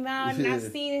first came out, and I've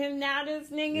seen him now. This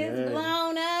nigga's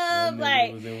blown up.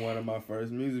 That was in one of my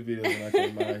first music videos when I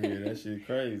came out here. That shit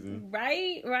crazy.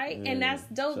 Right. Yeah. And that's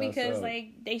dope because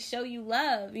like they show you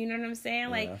love. You know what I'm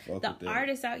saying? Like the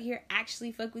artists out here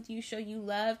actually fuck with you, show you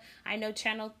love. I know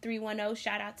Channel 310.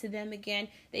 Shout out to them again.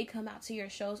 They come out to your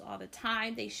shows all the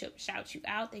time. They shout you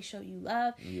out. They show you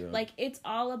love. Yeah. Like it's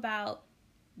all about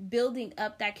building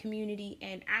up that community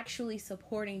and actually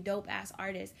supporting dope ass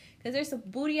artists, because there's some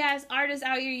booty ass artists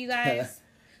out here, you guys.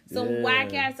 Some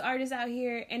whack ass artists out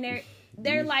here, and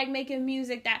they're like making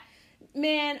music that,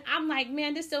 man, I'm like,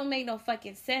 man, this don't make no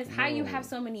fucking sense. How you have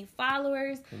so many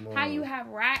followers, how you have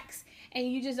racks,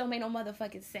 and you just don't make no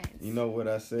motherfucking sense. You know what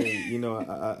I say?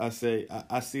 I say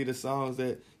I see the songs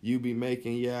that you be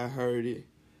making. Yeah, I heard it.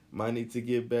 Might need to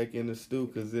get back in the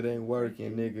stew because it ain't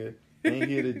working, nigga. Ain't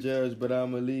here to judge, but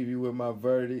I'ma leave you with my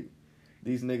verdict.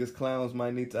 These niggas clowns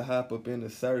might need to hop up in the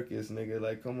circus, nigga.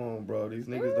 Like, come on, bro. These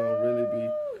niggas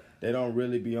don't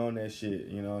really be on that shit.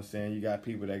 You know what I'm saying? You got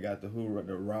people that got the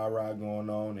rah-rah going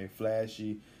on. They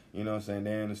flashy. You know what I'm saying?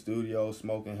 They're in the studio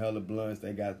smoking hella blunts.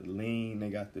 They got the lean.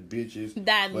 They got the bitches.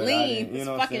 That lean is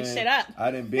fucking shit up. I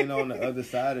done been on the other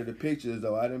side of the pictures,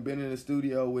 though. I done been in the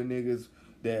studio with niggas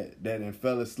that done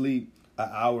fell asleep an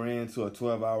hour into a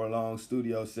 12-hour long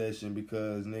studio session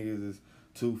because niggas is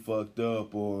too fucked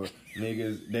up, or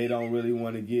niggas, they don't really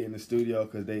want to get in the studio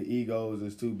because their egos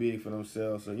is too big for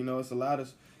themselves. So, you know, it's a lot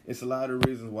of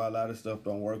reasons why a lot of stuff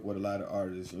don't work with a lot of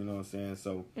artists, you know what I'm saying?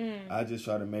 So I just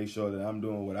try to make sure that I'm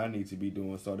doing what I need to be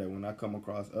doing so that when I come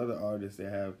across other artists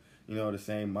that have, you know, the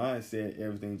same mindset,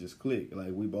 everything just click.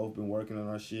 Like, we both been working on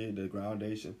our shit.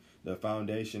 The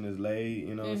foundation is laid,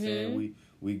 you know what I'm saying?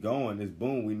 We going. It's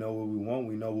boom. We know what we want.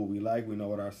 We know what we like. We know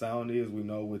what our sound is. We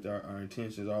know what our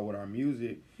intentions are with our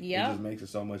music. It just makes it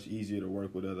so much easier to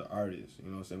work with other artists, you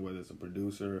know what I'm saying? Whether it's a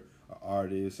producer, an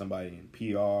artist, somebody in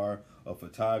PR, a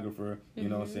photographer, you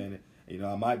know what I'm saying? You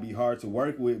know, I might be hard to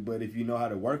work with, but if you know how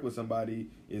to work with somebody,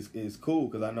 it's cool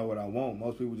because I know what I want.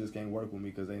 Most people just can't work with me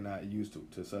because they're not used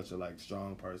to such a, like,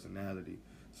 strong personality.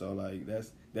 So, like,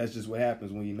 that's just what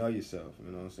happens when you know yourself,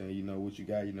 you know what I'm saying? You know what you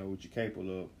got, you know what you're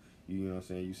capable of. You know what I'm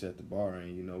saying? You set the bar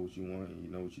and you know what you want and you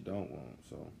know what you don't want.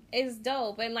 So it's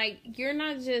dope. And, like, you're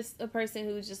not just a person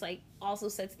who just, like, also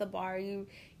sets the bar.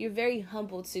 You're very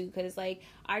humble too, because, like,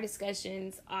 our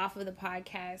discussions off of the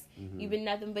podcast, you've been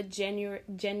nothing but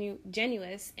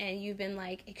genuous, and you've been,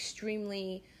 like,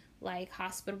 extremely, like,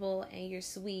 hospitable, and you're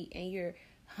sweet and you're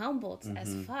humble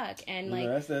as fuck. And, you like,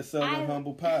 know, that's that Southern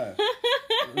humble pie.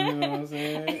 You know what I'm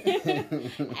saying?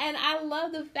 And I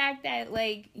love the fact that,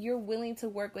 like, you're willing to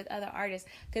work with other artists,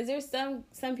 because there's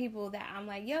some people that I'm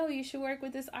like, yo, you should work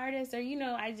with this artist, or, you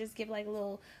know, I just give, like, a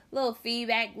little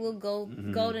feedback, little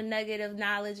golden nugget of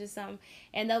knowledge or something,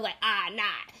 and they're like, I'm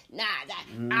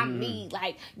me,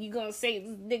 like, you gonna say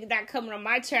this nigga not coming on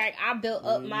my track, I built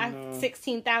up my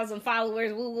 16,000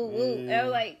 followers, woo, and I'm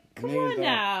like, come on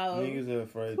now. Niggas are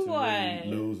afraid to really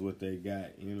lose what they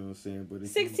got, you know what I'm saying? But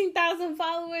 16,000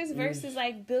 followers versus,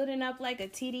 like, building up, like, a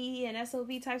TDE and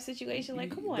SOB type situation,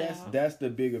 like, come on now. That's the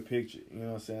bigger picture, you know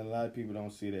what I'm saying? A lot of people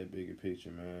don't see that bigger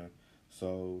picture, man.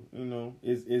 So, you know,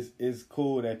 it's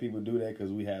cool that people do that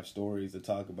because we have stories to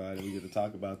talk about and we get to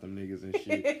talk about them niggas and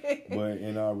shit. But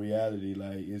in our reality,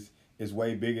 like, it's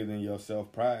way bigger than your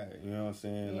self-pride, you know what I'm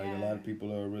saying? Yeah. Like, a lot of people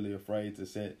are really afraid to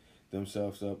set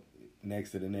themselves up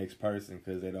next to the next person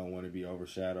because they don't want to be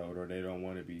overshadowed or they don't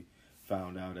want to be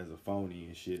found out as a phony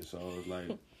and shit. So it's like,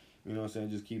 you know what I'm saying,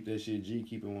 just keep that shit G,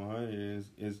 keep it 100, and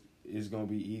it's gonna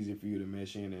be easy for you to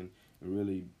mesh in and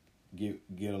really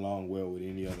get along well with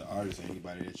any other artist or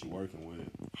anybody that you're working with.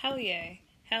 Hell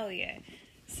yeah.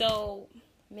 So,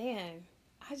 man,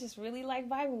 I just really like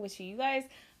vibing with you. You guys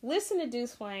listen to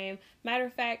Deuce Flame. Matter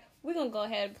of fact, we're going to go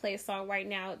ahead and play a song right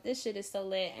now. This shit is so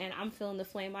lit, and I'm feeling the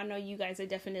flame. I know you guys are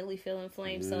definitely feeling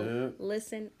flame, so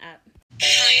listen up.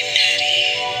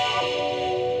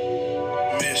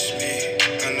 Miss me,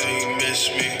 I know you miss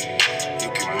me.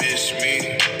 You can miss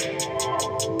me.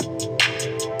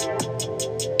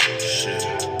 Shit.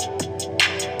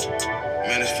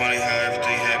 Man, it's funny how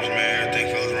everything happens, man. Everything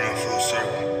goes around full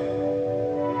circle.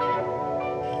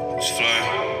 It's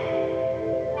flying.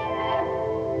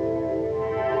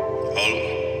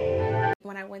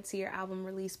 When I went to your album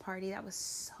release party, that was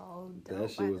so dope.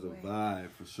 That shit was a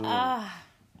vibe for sure.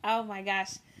 Oh my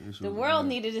gosh. The world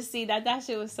needed to see that. That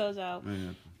shit was so dope.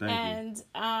 Man, thank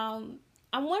you.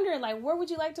 I'm wondering, like, where would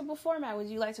you like to perform at? Would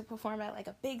you like to perform at, like,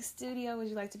 a big studio? Would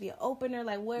you like to be an opener?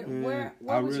 Like, where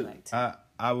would you like to?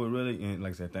 I would really, and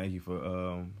like I said, thank you for, you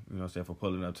know what I'm saying, for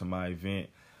pulling up to my event.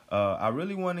 I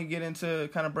really want to get into,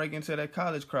 kind of break into that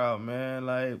college crowd, man.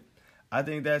 Like, I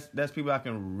think that's people I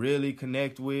can really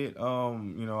connect with.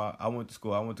 You know, I went to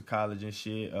school, I went to college and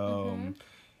shit.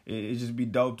 It just be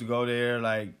dope to go there,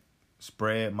 like,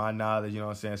 spread my knowledge, you know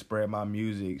what I'm saying, spread my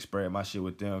music, spread my shit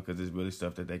with them, because it's really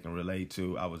stuff that they can relate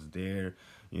to. I was there,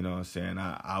 you know what I'm saying,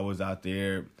 I was out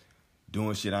there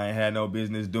doing shit I ain't had no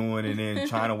business doing, and then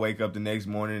trying to wake up the next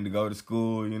morning to go to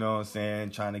school, you know what I'm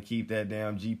saying, trying to keep that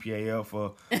damn GPA up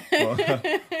for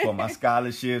my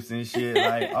scholarships and shit,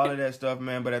 like, all of that stuff,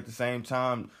 man, but at the same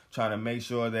time, trying to make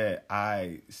sure that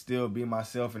I still be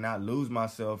myself and not lose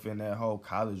myself in that whole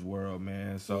college world,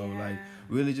 man. So, like,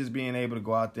 really just being able to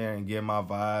go out there and get my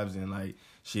vibes and, like,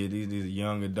 shit, these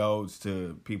young adults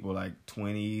to people, like,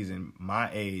 20s and my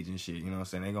age and shit, you know what I'm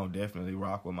saying? They gonna definitely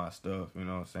rock with my stuff, you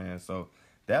know what I'm saying? So,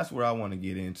 that's where I want to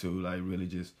get into, like, really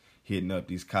just hitting up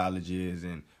these colleges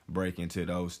and break into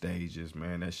those stages,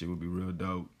 man. That shit would be real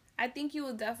dope. I think you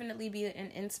will definitely be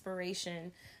an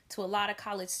inspiration to a lot of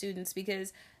college students,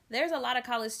 because there's a lot of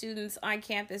college students on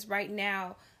campus right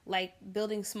now, like,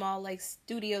 building small, like,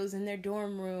 studios in their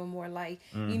dorm room, or, like,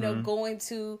 you know, going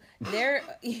to their,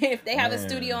 if they have a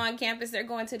studio on campus, they're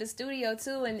going to the studio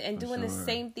too and doing the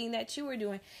same thing that you were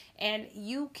doing. And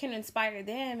you can inspire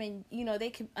them, and, you know,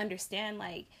 they can understand,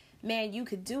 like, man, you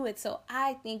could do it. So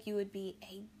I think you would be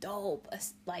a dope.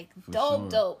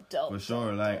 For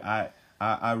sure. Like,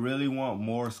 I really want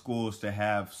more schools to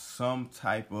have some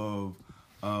type of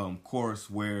course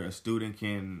where a student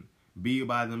can be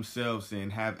by themselves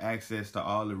and have access to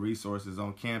all the resources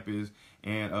on campus,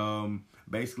 and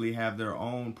basically have their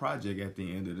own project at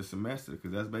the end of the semester,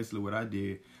 because that's basically what I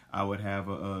did. I would have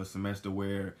a semester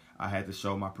where I had to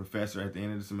show my professor at the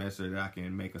end of the semester that I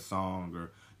can make a song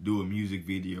or do a music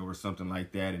video or something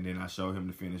like that, and then I show him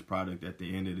the finished product at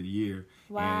the end of the year.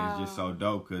 Wow. And it's just so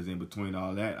dope, because in between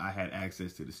all that, I had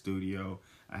access to the studio,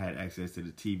 I had access to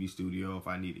the TV studio. If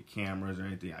I needed cameras or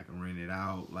anything, I can rent it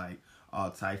out, like all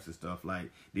types of stuff.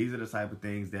 Like, these are the type of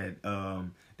things that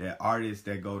that artists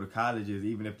that go to colleges,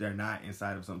 even if they're not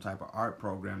inside of some type of art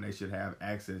program, they should have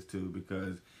access to,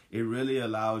 because it really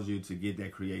allows you to get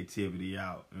that creativity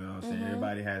out. You know what I'm saying?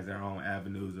 Everybody has their own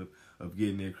avenues of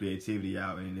getting their creativity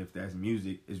out, and if that's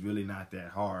music, it's really not that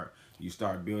hard. You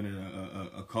start building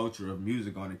a culture of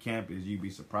music on the campus, you'd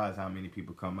be surprised how many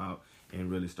people come out and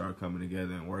really start coming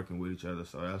together and working with each other.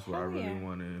 So that's what I really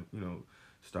want to, you know,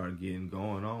 start getting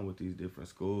going on with these different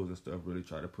schools and stuff, really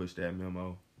try to push that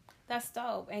memo. That's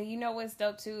dope. And you know what's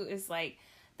dope too is like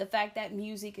the fact that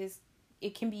music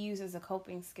it can be used as a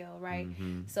coping skill, right?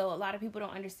 Mm-hmm. So a lot of people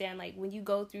don't understand, like, when you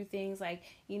go through things like,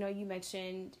 you know, you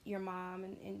mentioned your mom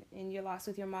and your loss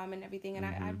with your mom and everything. And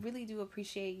I really do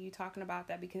appreciate you talking about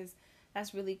that, because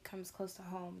that's really comes close to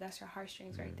home. That's your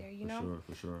heartstrings right there, you know?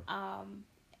 For sure.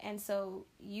 And so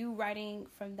you writing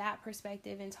from that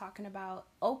perspective and talking about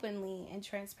openly and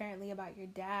transparently about your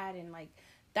dad and like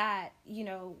that, you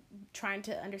know, trying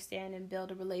to understand and build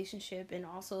a relationship and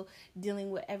also dealing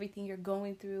with everything you're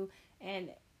going through. And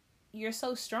you're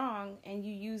so strong, and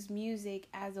you use music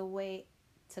as a way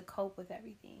to cope with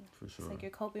everything. For sure. It's like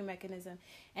your coping mechanism.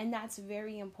 And that's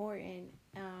very important.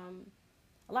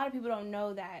 A lot of people don't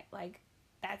know that, like,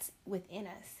 that's within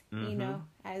us, you know,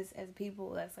 as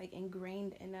people, that's like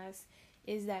ingrained in us,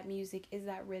 is that music, is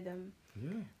that rhythm.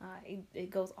 Yeah.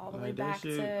 It goes all the way that back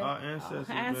shit, to our ancestors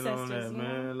been on that,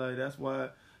 man. Know? Like,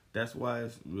 that's why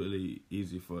it's really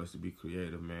easy for us to be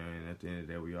creative, man. At the end of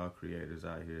the day, we are creators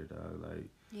out here, dog. Like,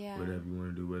 whatever you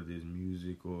want to do, whether it's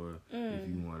music or if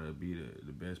you want to be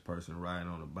the best person riding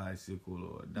on a bicycle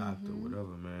or a doctor,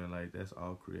 whatever, man. Like, that's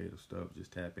all creative stuff.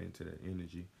 Just tap into that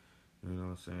energy. You know what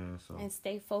I'm saying? So, and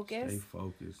stay focused. Stay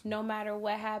focused. No matter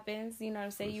what happens, you know what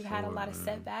I'm saying? You've had a lot of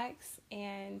setbacks,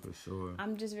 and for sure.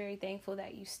 I'm just very thankful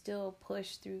that you still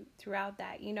push throughout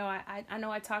that. You know, I know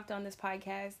I talked on this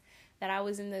podcast that I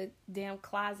was in the damn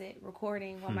closet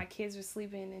recording while my kids were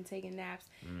sleeping and taking naps,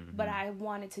 but I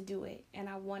wanted to do it, and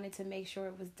I wanted to make sure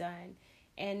it was done.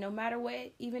 And no matter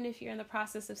what, even if you're in the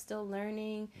process of still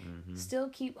learning, still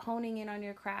keep honing in on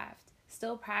your craft.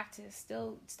 Still practice,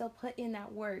 still put in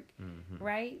that work,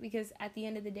 right? Because at the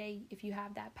end of the day, if you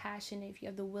have that passion, if you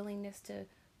have the willingness to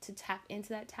tap into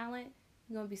that talent,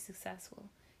 you're going to be successful.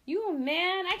 You,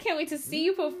 man, I can't wait to see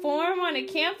you perform on the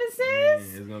campuses. Man,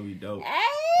 it's going to be dope. Hey!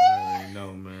 I already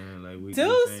know, man. Like, we keep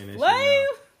saying that Flame. shit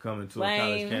now. Coming to a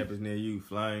college campus near you,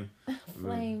 Flame.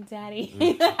 Flame, daddy. There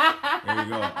you go.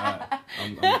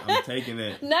 I'm taking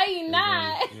that. No, you're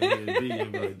not.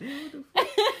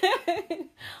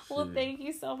 Well, thank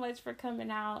you so much for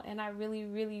coming out, and I really,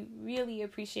 really, really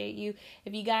appreciate you.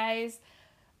 If you guys,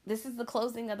 this is the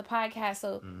closing of the podcast,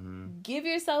 so give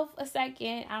yourself a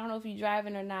second. I don't know if you're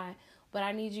driving or not, but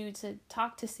I need you to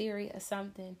talk to Siri or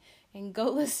something and go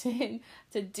listen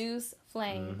to Deuce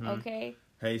Flame, okay?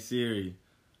 Hey, Siri,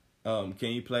 can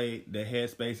you play the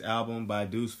Headspace album by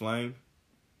Deuce Flame?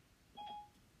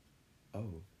 Oh.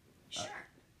 Sure.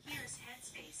 Here's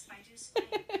Headspace by Deuce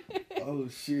Flame. Oh,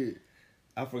 shit.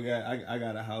 I forgot. I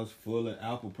got a house full of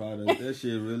Apple products. That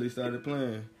shit really started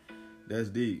playing. That's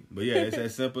deep. But yeah, it's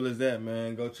as simple as that,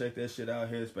 man. Go check that shit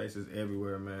out. Headspace is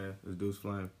everywhere, man. It's Deuce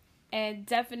Flame. And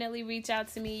definitely reach out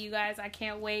to me, you guys. I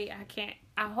can't wait.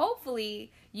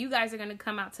 Hopefully you guys are going to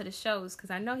come out to the shows, because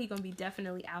I know he's going to be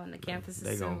definitely out on the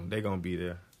campuses soon. They going to be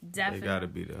there. Definitely. They got to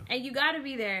be there. And you got to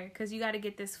be there, because you got to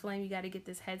get this flame. You got to get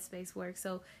this Headspace work.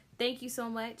 So thank you so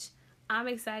much. I'm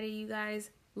excited, you guys.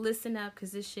 Listen up,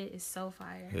 because this shit is so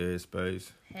fire.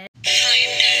 Headspace.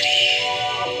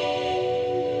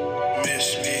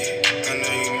 Miss me, I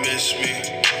know you miss me.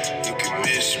 You can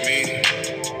miss me.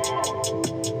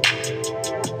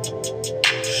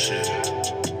 Shit.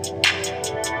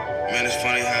 Man, it's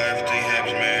funny how everything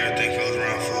happens, man. Everything goes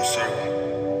around full circle.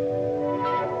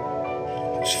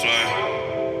 It's flying.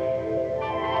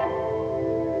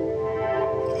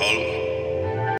 Hold on.